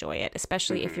you'll enjoy it,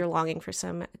 especially if you're longing for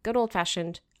some good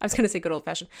old-fashioned,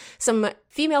 some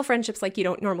female friendships like you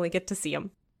don't normally get to see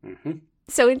them.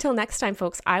 So until next time,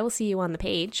 folks, I will see you on the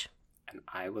page. And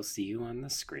I will see you on the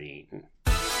screen.